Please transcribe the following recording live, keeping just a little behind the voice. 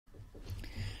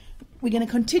We're going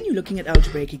to continue looking at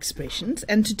algebraic expressions,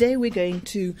 and today we're going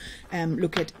to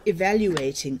look at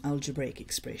evaluating algebraic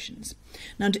expressions.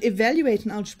 Now, to evaluate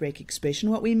an algebraic expression,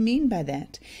 what we mean by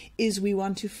that is we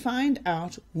want to find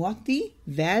out what the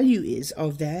value is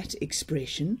of that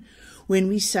expression when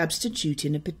we substitute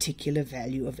in a particular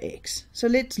value of x. So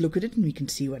let's look at it and we can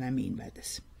see what I mean by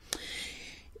this.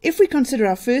 If we consider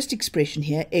our first expression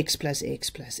here, x plus x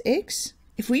plus x,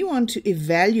 if we want to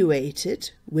evaluate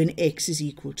it when x is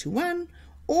equal to 1,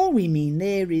 all we mean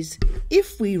there is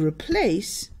if we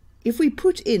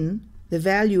put in the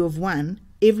value of 1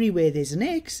 everywhere there's an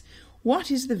x,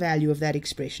 what is the value of that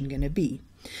expression going to be?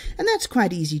 And that's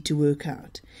quite easy to work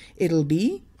out. It'll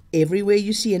be everywhere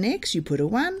you see an x, you put a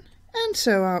 1, and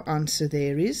so our answer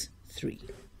there is 3.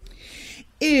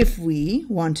 If we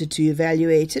wanted to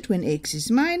evaluate it when x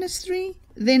is minus 3,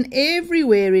 then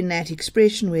everywhere in that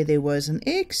expression where there was an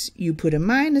x, you put a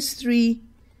minus 3,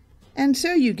 and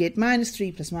so you get minus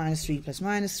 3 plus minus 3 plus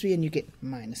minus 3, and you get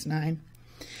minus 9.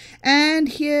 And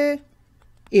here,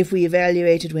 if we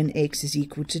evaluate it when x is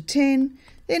equal to 10,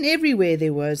 then everywhere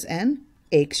there was an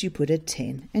x, you put a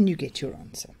 10, and you get your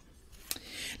answer.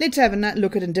 Let's have a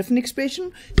look at a different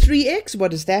expression. 3x,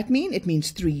 what does that mean? It means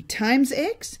 3 times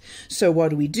x. So what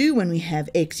do we do when we have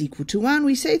x equal to 1?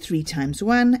 We say 3 times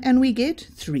 1, and we get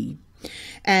 3.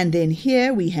 And then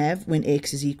here we have when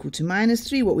x is equal to minus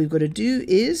 3, what we've got to do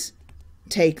is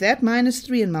take that minus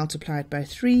 3 and multiply it by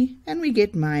 3, and we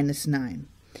get minus 9.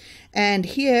 And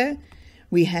here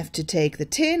we have to take the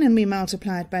 10 and we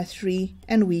multiply it by 3,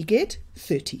 and we get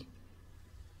 30.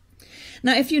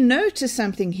 Now, if you notice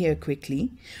something here quickly,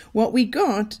 what we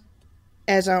got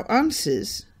as our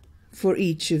answers for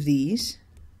each of these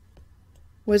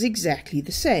was exactly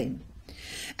the same.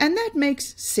 And that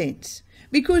makes sense,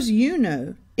 because you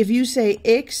know, if you say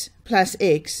x plus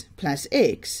x plus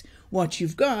x, what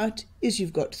you've got is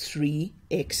you've got 3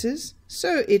 x's,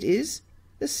 so it is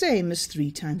the same as 3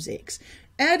 times x.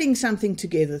 Adding something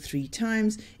together 3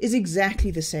 times is exactly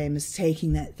the same as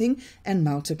taking that thing and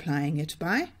multiplying it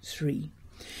by 3.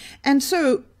 And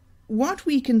so what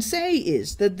we can say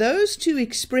is that those two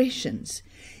expressions,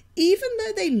 even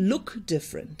though they look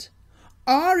different,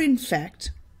 are in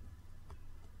fact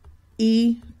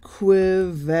equivalent.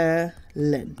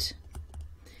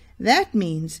 That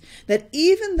means that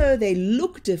even though they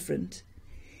look different,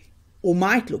 or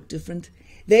might look different,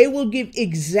 they will give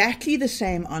exactly the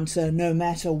same answer no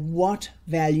matter what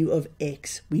value of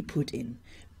x we put in.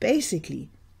 Basically,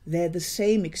 they're the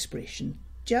same expression,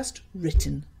 just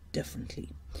written differently.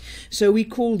 So we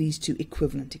call these two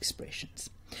equivalent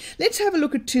expressions. Let's have a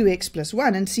look at 2x plus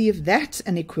 1 and see if that's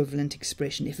an equivalent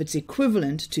expression, if it's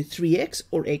equivalent to 3x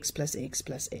or x plus x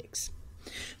plus x.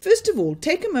 First of all,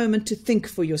 take a moment to think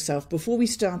for yourself before we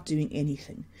start doing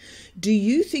anything. Do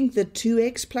you think that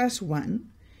 2x plus 1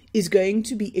 is going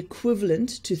to be equivalent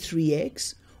to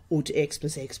 3x or to x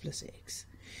plus x plus x?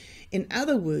 In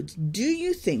other words, do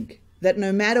you think that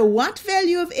no matter what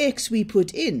value of x we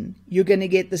put in, you're going to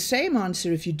get the same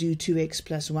answer if you do 2x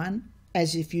plus 1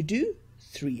 as if you do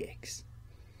 3x?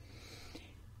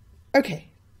 Okay,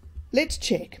 let's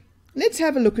check. Let's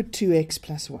have a look at 2x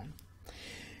plus 1.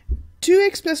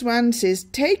 2x plus 1 says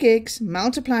take x,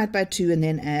 multiply it by 2, and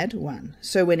then add 1.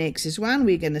 So when x is 1,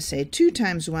 we're going to say 2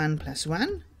 times 1 plus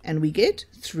 1, and we get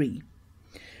 3.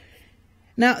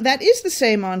 Now, that is the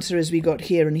same answer as we got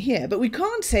here and here, but we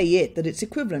can't say yet that it's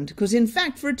equivalent, because in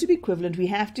fact, for it to be equivalent, we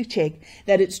have to check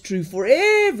that it's true for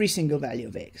every single value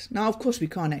of x. Now, of course, we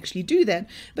can't actually do that,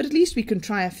 but at least we can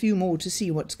try a few more to see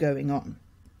what's going on.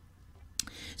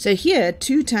 So here,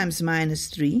 2 times minus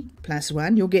 3 plus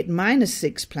 1, you'll get minus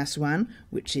 6 plus 1,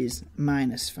 which is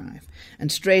minus 5.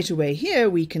 And straight away here,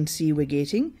 we can see we're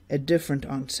getting a different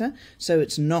answer, so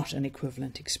it's not an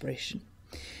equivalent expression.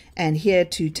 And here,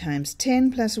 2 times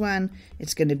 10 plus 1,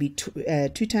 it's going to be 2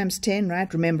 times 10,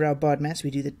 right? Remember our bod maths,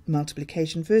 we do the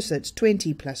multiplication first, so it's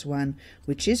 20 plus 1,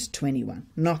 which is 21.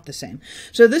 Not the same.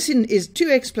 So this is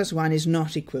 2x plus 1 is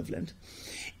not equivalent.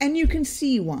 And you can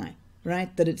see why,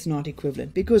 right, that it's not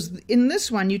equivalent. Because in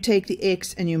this one, you take the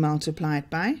x and you multiply it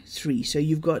by 3. So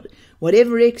you've got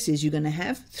whatever x is, you're going to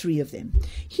have 3 of them.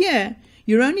 Here,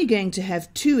 you're only going to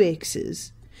have 2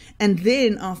 x's, and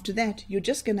then after that, you're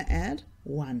just going to add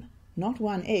 1. Not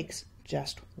 1x,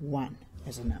 just 1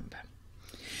 as a number.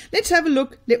 Let's have a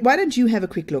look. Why don't you have a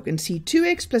quick look and see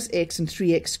 2x plus x and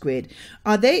 3x squared.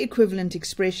 Are they equivalent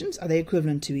expressions? Are they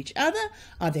equivalent to each other?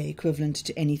 Are they equivalent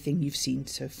to anything you've seen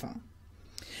so far?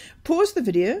 Pause the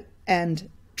video and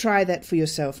try that for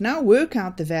yourself. Now work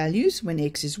out the values when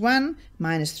x is 1,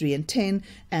 minus 3 and 10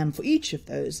 for each of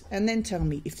those, and then tell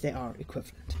me if they are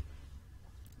equivalent.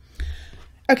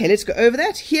 Okay, let's go over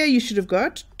that. Here you should have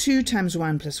got 2 times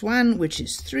 1 plus 1, which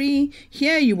is 3.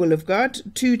 Here you will have got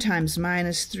 2 times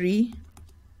minus 3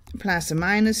 plus a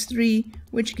minus 3,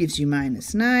 which gives you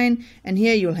minus 9. And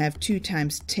here you'll have 2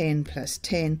 times 10 plus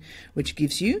 10, which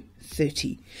gives you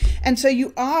 30. And so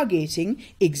you are getting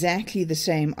exactly the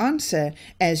same answer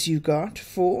as you got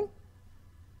for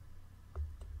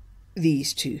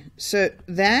these two. So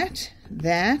that,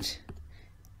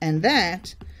 and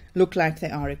that look like they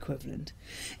are equivalent.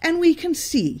 And we can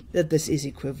see that this is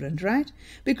equivalent, right?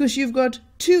 Because you've got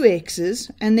two x's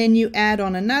and then you add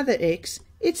on another x.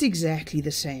 It's exactly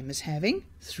the same as having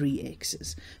 3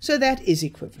 x's. So that is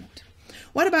equivalent.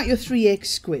 What about your 3x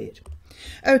squared?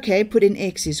 Okay, put in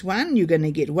x is 1. You're going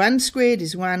to get 1 squared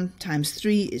is 1 times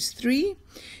 3 is 3.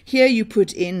 Here you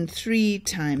put in 3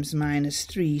 times minus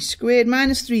 3 squared.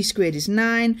 Minus 3 squared is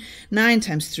 9. 9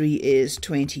 times 3 is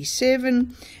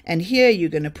 27. And here you're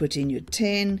going to put in your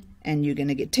 10. And you're going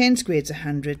to get 10 squared is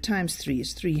 100 times 3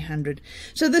 is 300.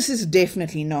 So this is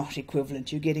definitely not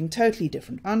equivalent. You're getting totally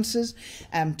different answers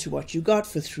to what you got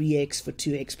for 3x, for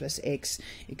 2x plus x,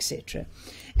 etc.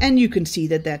 And you can see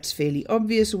that that's fairly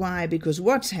obvious. Why? Because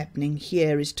what's happening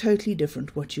here is totally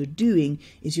different. What you're doing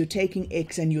is you're taking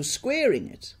x and you're squaring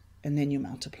it, and then you're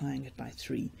multiplying it by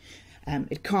 3.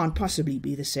 It can't possibly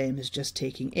be the same as just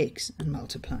taking x and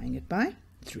multiplying it by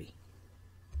 3.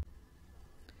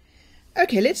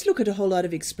 Okay, let's look at a whole lot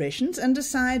of expressions and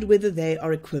decide whether they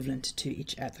are equivalent to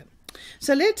each other.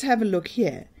 So let's have a look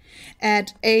here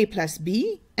at a plus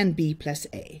b and b plus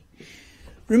a.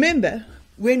 Remember,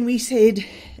 when we said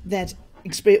that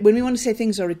when we want to say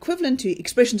things are equivalent to,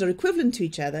 expressions are equivalent to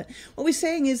each other, what we're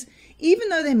saying is, even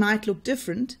though they might look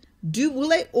different, will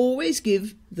they always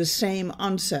give the same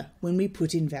answer when we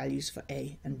put in values for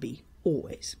a and b?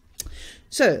 Always.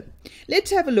 So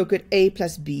let's have a look at a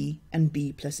plus b and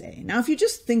b plus a. Now, if you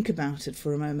just think about it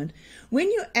for a moment,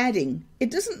 when you're adding,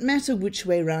 it doesn't matter which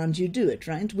way round you do it,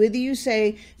 right? Whether you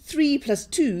say 3 plus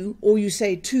 2 or you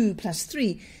say 2 plus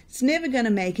 3, it's never going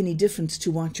to make any difference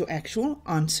to what your actual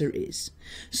answer is.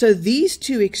 So these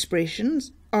two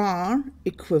expressions are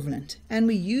equivalent, and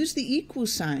we use the equal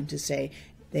sign to say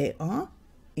they are,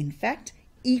 in fact,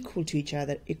 equal to each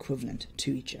other, equivalent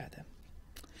to each other.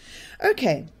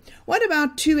 Okay, what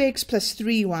about 2x plus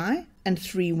 3y and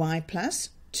 3y plus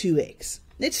 2x?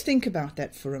 Let's think about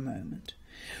that for a moment.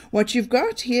 What you've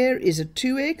got here is a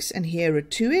 2x and here a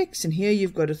 2x, and here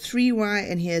you've got a 3y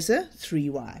and here's a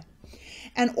 3y.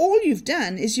 And all you've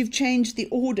done is you've changed the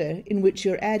order in which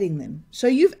you're adding them. So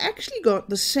you've actually got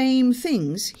the same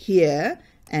things here,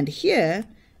 and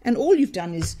all you've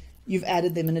done is you've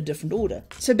added them in a different order.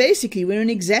 So basically, we're in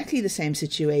exactly the same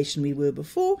situation we were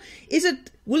before.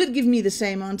 Will it give me the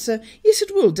same answer? Yes,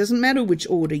 it will. Doesn't matter which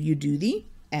order you do the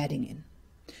adding in.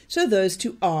 So those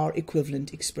two are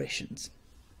equivalent expressions.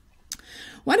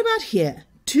 What about here?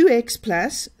 2x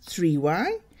plus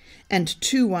 3y and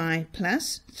 2y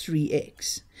plus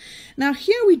 3x. Now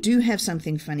here we do have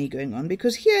something funny going on,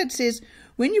 because here it says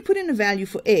when you put in a value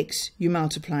for x, you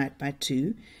multiply it by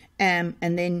 2. And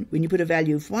then when you put a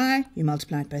value of y, you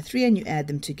multiply it by 3 and you add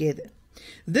them together.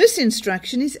 This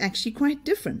instruction is actually quite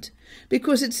different,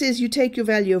 because it says you take your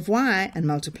value of y and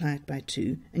multiply it by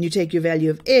 2, and you take your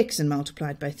value of x and multiply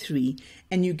it by 3,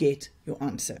 and you get your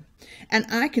answer. And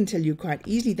I can tell you quite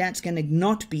easily that's going to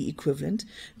not be equivalent,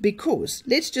 because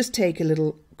let's just take a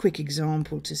little quick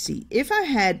example to see. If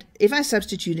I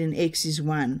substitute in x is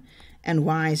 1 and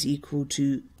y is equal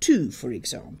to 2, for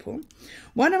example,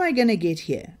 what am I going to get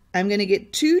here? I'm going to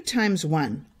get 2 times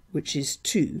 1, which is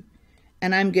 2,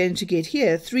 and I'm going to get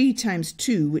here 3 times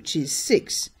 2, which is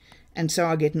 6, and so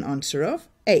I'll get an answer of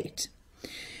 8.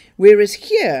 Whereas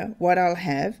here, what I'll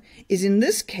have is, in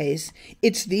this case,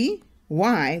 it's the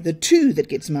y, the 2, that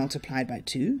gets multiplied by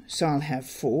 2, so I'll have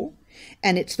 4,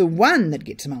 and it's the 1 that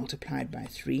gets multiplied by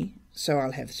 3, so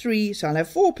I'll have 3, so I'll have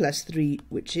 4 plus 3,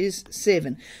 which is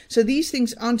 7. So these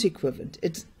things aren't equivalent.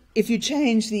 If you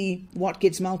change the what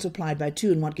gets multiplied by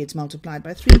 2 and what gets multiplied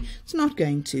by 3, it's not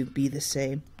going to be the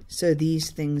same. So these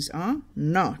things are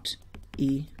not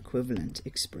equivalent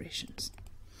expressions.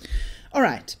 All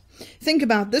right, think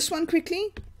about this one quickly,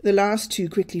 the last two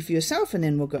quickly for yourself, and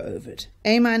then we'll go over it.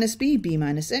 A minus b, b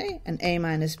minus a, and a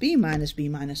minus b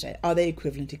minus a. Are they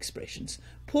equivalent expressions?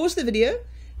 Pause the video,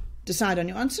 decide on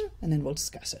your answer, and then we'll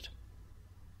discuss it.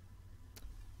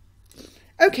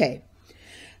 Okay.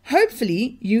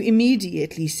 Hopefully, you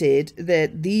immediately said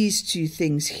that these two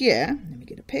things here, let me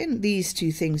get a pen, these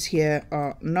two things here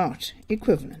are not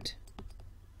equivalent.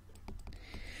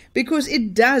 Because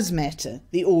it does matter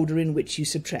the order in which you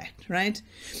subtract, right?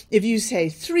 If you say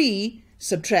 3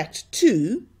 subtract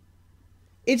 2,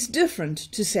 It's different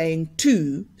to saying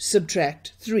 2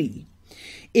 subtract 3.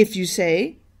 If you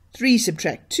say 3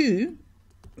 subtract 2,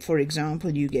 for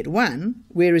example, you get 1,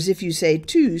 whereas if you say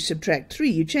 2 subtract 3,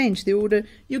 you change the order,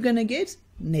 you're going to get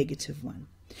 -1.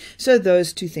 So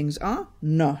those two things are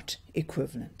not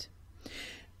equivalent.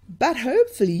 But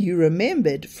hopefully you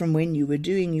remembered from when you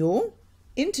were doing your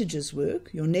integers work,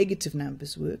 your negative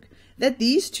numbers work, that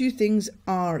these two things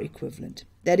are equivalent.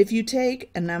 That if you take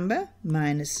a number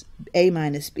minus a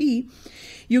minus b,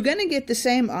 you're going to get the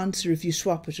same answer if you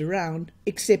swap it around,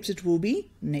 except it will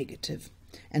be negative.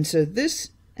 And so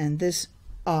this and this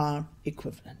are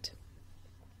equivalent.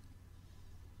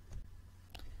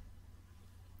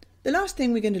 The last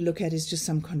thing we're going to look at is just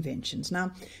some conventions.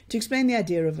 Now, to explain the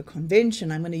idea of a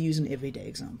convention, I'm going to use an everyday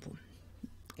example.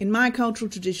 In my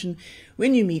cultural tradition,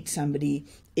 when you meet somebody,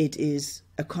 it is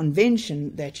a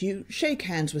convention that you shake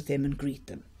hands with them and greet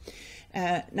them.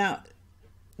 Now,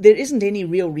 there isn't any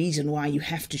real reason why you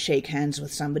have to shake hands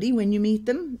with somebody when you meet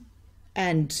them.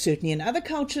 And certainly in other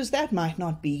cultures, that might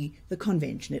not be the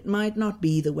convention. It might not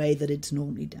be the way that it's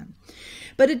normally done.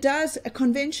 But it does, a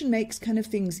convention makes kind of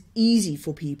things easy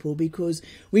for people because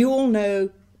we all know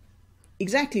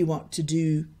exactly what to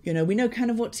do. You know, we know kind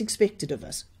of what's expected of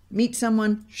us. Meet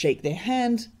someone, shake their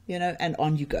hand, you know, and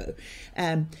on you go.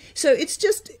 So it's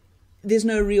just, there's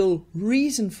no real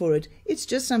reason for it. It's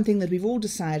just something that we've all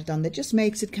decided on that just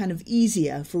makes it kind of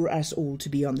easier for us all to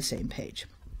be on the same page.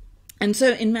 And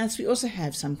so in maths, we also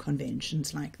have some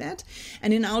conventions like that.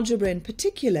 And in algebra in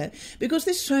particular, because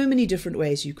there's so many different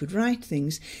ways you could write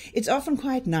things, it's often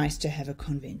quite nice to have a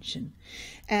convention.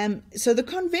 So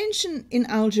the convention in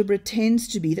algebra tends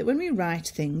to be that when we write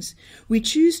things, we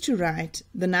choose to write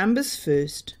the numbers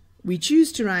first. We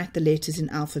choose to write the letters in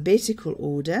alphabetical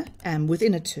order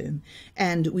within a term,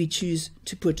 and we choose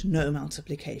to put no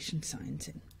multiplication signs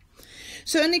in.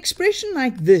 So an expression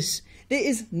like this, there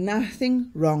is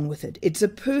nothing wrong with it. It's a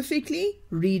perfectly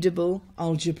readable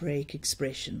algebraic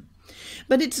expression.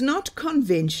 But it's not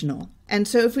conventional. And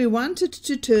so if we wanted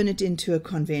to turn it into a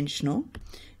conventional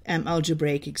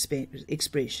algebraic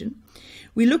expression,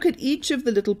 we look at each of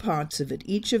the little parts of it,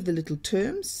 each of the little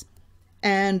terms,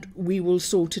 and we will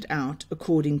sort it out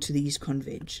according to these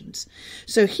conventions.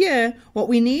 So here, what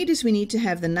we need is we need to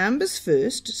have the numbers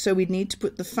first, so we'd need to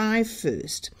put the 5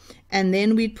 first, and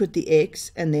then we'd put the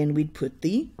x, and then we'd put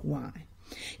the y.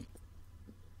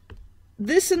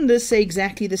 This and this say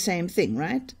exactly the same thing,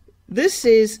 right? This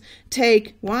says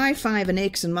take y, 5 and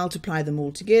x and multiply them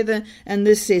all together, and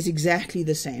this says exactly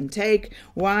the same. Take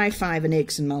y, 5 and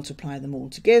x and multiply them all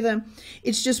together.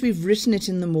 It's just we've written it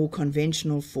in the more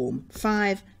conventional form.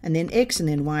 5 and then x and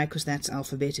then y, because that's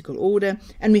alphabetical order,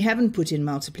 and we haven't put in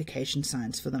multiplication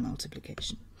signs for the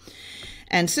multiplication.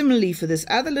 And similarly for this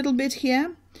other little bit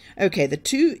here, okay, the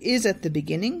 2 is at the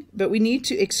beginning, but we need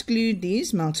to exclude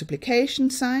these multiplication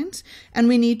signs, and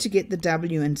we need to get the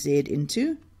w and z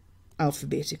into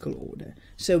alphabetical order.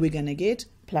 So we're going to get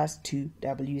plus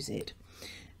 2wz.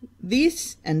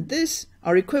 This and this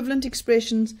are equivalent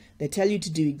expressions. They tell you to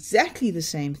do exactly the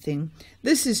same thing.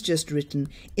 This is just written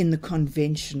in the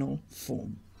conventional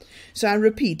form. So I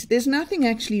repeat, there's nothing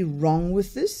actually wrong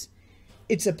with this.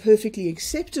 It's a perfectly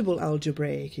acceptable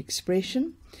algebraic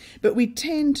expression, but we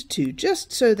tend to,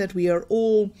 just so that we are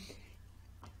all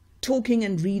talking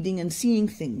and reading and seeing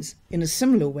things in a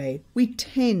similar way, we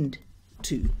tend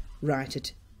to write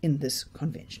it in this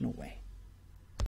conventional way.